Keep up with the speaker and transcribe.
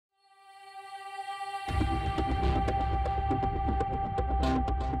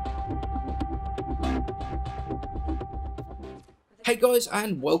Hey guys,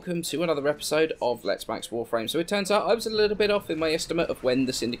 and welcome to another episode of Let's Max Warframe. So it turns out I was a little bit off in my estimate of when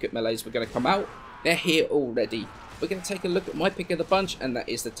the Syndicate melees were going to come out. They're here already. We're going to take a look at my pick of the bunch, and that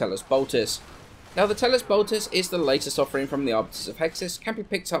is the Telos Boltace. Now the Telos Boltace is the latest offering from the Arbiters of Hexus, can be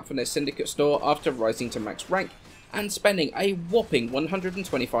picked up from their Syndicate store after rising to max rank and spending a whopping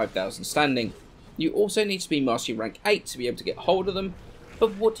 125,000 standing. You also need to be Mastery rank 8 to be able to get hold of them,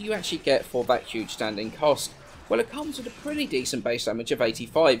 but what do you actually get for that huge standing cost? Well, it comes with a pretty decent base damage of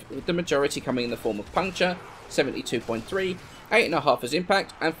 85, with the majority coming in the form of puncture, 72.3, 8.5 as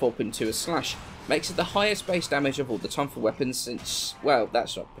impact, and 4.2 as slash. Makes it the highest base damage of all the Tonfa weapons since, well,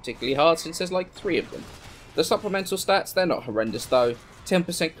 that's not particularly hard since there's like 3 of them. The supplemental stats, they're not horrendous though.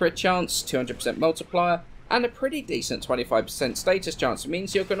 10% crit chance, 200% multiplier, and a pretty decent 25% status chance. It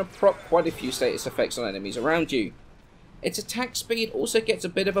means you're going to proc quite a few status effects on enemies around you. Its attack speed also gets a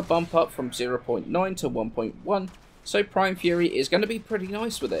bit of a bump up from 0.9 to 1.1, so Prime Fury is going to be pretty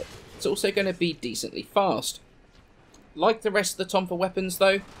nice with it. It's also going to be decently fast. Like the rest of the Tonfa weapons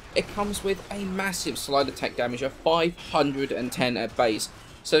though, it comes with a massive slide attack damage of 510 at base,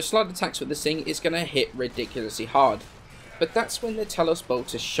 so slide attacks with this thing is going to hit ridiculously hard. But that's when the Telos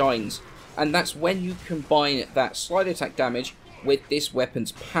Boltace shines, and that's when you combine that slide attack damage with this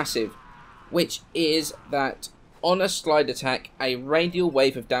weapon's passive, which is that on a slide attack, a radial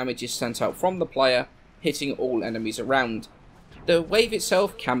wave of damage is sent out from the player, hitting all enemies around. The wave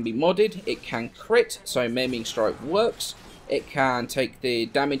itself can be modded, it can crit, so Maiming Strike works, it can take the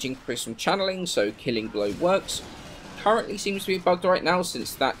damage increase from channeling, so Killing Blow works. Currently seems to be bugged right now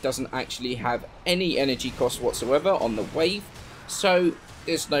since that doesn't actually have any energy cost whatsoever on the wave, so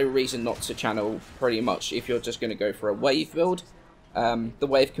there's no reason not to channel pretty much if you're just going to go for a wave build. The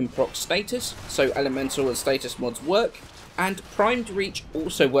wave can proc status, so elemental and status mods work, and primed reach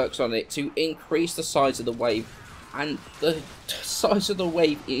also works on it to increase the size of the wave, and the size of the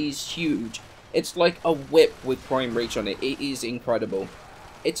wave is huge. It's like a whip with prime reach on it. It is incredible.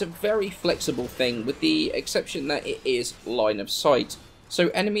 It's a very flexible thing with the exception that it is line of sight, so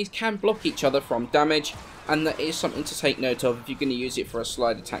enemies can block each other from damage, and that is something to take note of if you're going to use it for a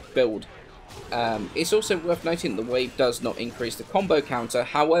slide attack build. It's also worth noting the wave does not increase the combo counter,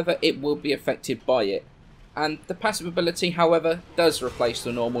 however it will be affected by it. And the passive ability, however, does replace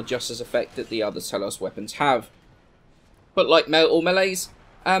the normal just as effect that the other Telos weapons have. But like all melees,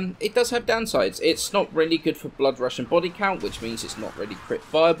 it does have downsides. It's not really good for blood rush and body count, which means it's not really crit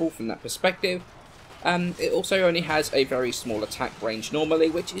viable from that perspective. It also only has a very small attack range normally,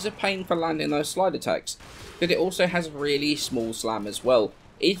 which is a pain for landing those slide attacks. But it also has really small slam as well,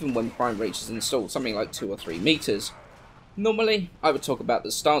 even when prime reach is installed, something like 2 or 3 meters. Normally, I would talk about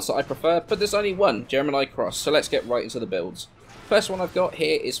the stance that I prefer, but there's only one, Gemini Cross, so let's get right into the builds. First one I've got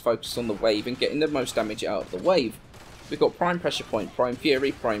here is focused on the wave and getting the most damage out of the wave. We've got Prime Pressure Point, Prime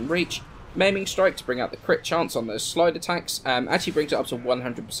Fury, Prime Reach, Maiming Strike to bring out the crit chance on those slide attacks, actually brings it up to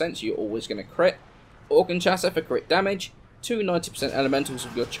 100%, so you're always going to crit. Organ Chaser for crit damage, 2 90% elementals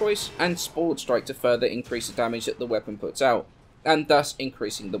of your choice, and Spoiled Strike to further increase the damage that the weapon puts out, and thus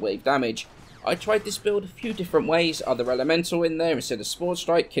increasing the wave damage. I tried this build a few different ways, other elemental in there instead of Spoiled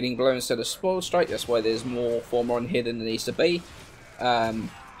Strike, Killing Blow instead of Spoiled Strike, that's why there's more former on here than there needs to be.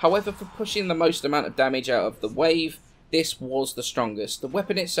 However, for pushing the most amount of damage out of the wave, this was the strongest. The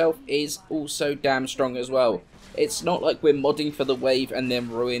weapon itself is also damn strong as well. It's not like we're modding for the wave and then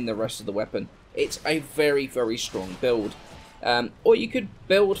ruin the rest of the weapon. It's a very, very strong build. Or you could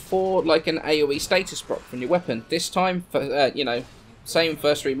build for like an AoE status proc from your weapon. This time, for, same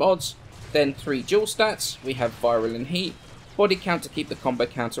first 3 mods, then 3 dual stats. We have Viral and Heat, Body Count to keep the combo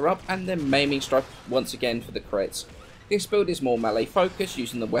counter up, and then Maiming Strike once again for the crits. This build is more melee focused,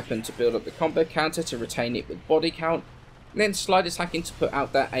 using the weapon to build up the combo counter to retain it with Body Count, and then slide attacking to put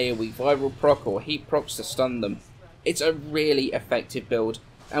out that AoE Viral proc or Heat procs to stun them. It's a really effective build.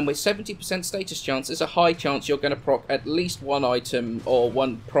 And with 70% status chance, there's a high chance you're going to proc at least 1 item or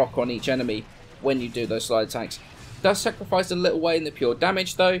 1 proc on each enemy when you do those slide attacks. Does sacrifice a little way in the pure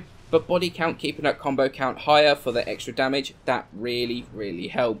damage though, but body count keeping that combo count higher for the extra damage, that really, really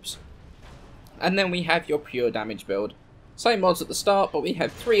helps. And then we have your pure damage build. Same mods at the start, but we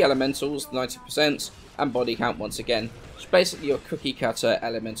have 3 elementals, 90%, and body count once again. It's basically your cookie cutter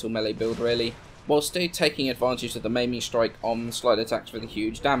elemental melee build really, while still taking advantage of the Maiming Strike on slide attacks for the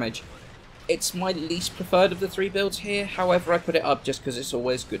huge damage. It's my least preferred of the 3 builds here, however I put it up just because it's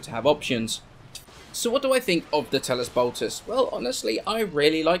always good to have options. So what do I think of the Telos Boltace? Well, honestly, I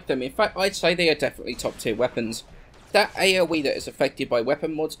really like them. In fact, I'd say they are definitely top tier weapons. That AoE that is affected by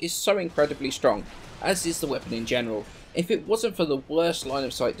weapon mods is so incredibly strong, as is the weapon in general. If it wasn't for the worst line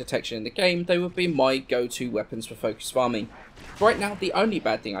of sight detection in the game, they would be my go-to weapons for focus farming. Right now, the only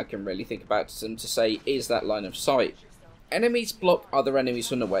bad thing I can really think about them to say is that line of sight. Enemies block other enemies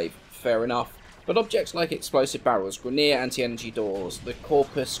from the wave, fair enough, but objects like explosive barrels, Grenier anti-energy doors, the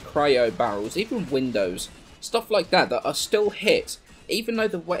Corpus Cryo barrels, even windows, stuff like that are still hit, even though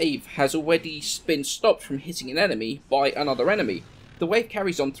the wave has already been stopped from hitting an enemy by another enemy. The wave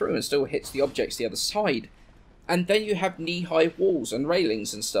carries on through and still hits the objects the other side. And then you have knee-high walls and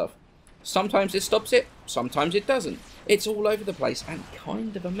railings and stuff. Sometimes it stops it, sometimes it doesn't. It's all over the place and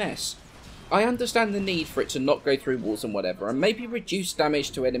kind of a mess. I understand the need for it to not go through walls and whatever, and maybe reduce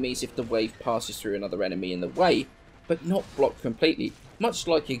damage to enemies if the wave passes through another enemy in the way, but not block completely, much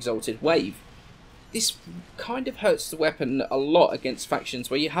like Exalted Wave. This kind of hurts the weapon a lot against factions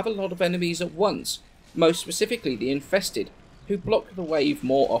where you have a lot of enemies at once, most specifically the Infested, who block the wave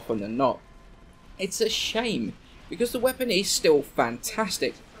more often than not. It's a shame, because the weapon is still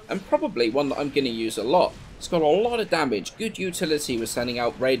fantastic, and probably one that I'm going to use a lot. It's got a lot of damage, good utility with sending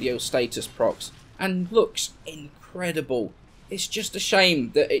out radio status procs, and looks incredible. It's just a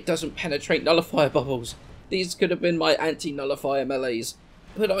shame that it doesn't penetrate nullifier bubbles. These could have been my anti-nullifier melees,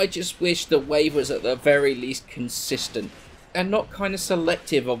 but I just wish the wave was at the very least consistent, and not kind of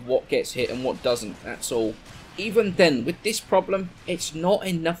selective of what gets hit and what doesn't, that's all. Even then, with this problem, it's not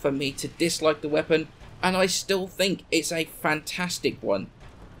enough for me to dislike the weapon, and I still think it's a fantastic one.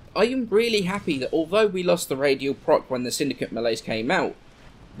 I am really happy that although we lost the radial proc when the Syndicate melees came out,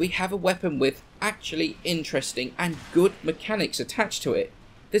 we have a weapon with actually interesting and good mechanics attached to it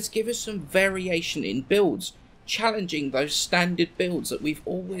that give us some variation in builds, challenging those standard builds that we've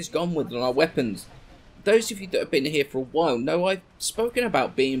always gone with on our weapons. Those of you that have been here for a while know I've spoken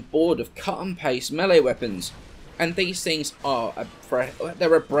about being bored of cut and paste melee weapons, and these things are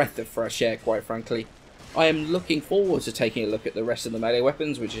they're a breath of fresh air, quite frankly. I am looking forward to taking a look at the rest of the melee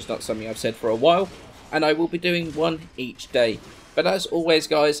weapons, which is not something I've said for a while, and I will be doing one each day. But as always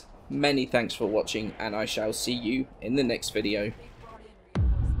guys, many thanks for watching, and I shall see you in the next video.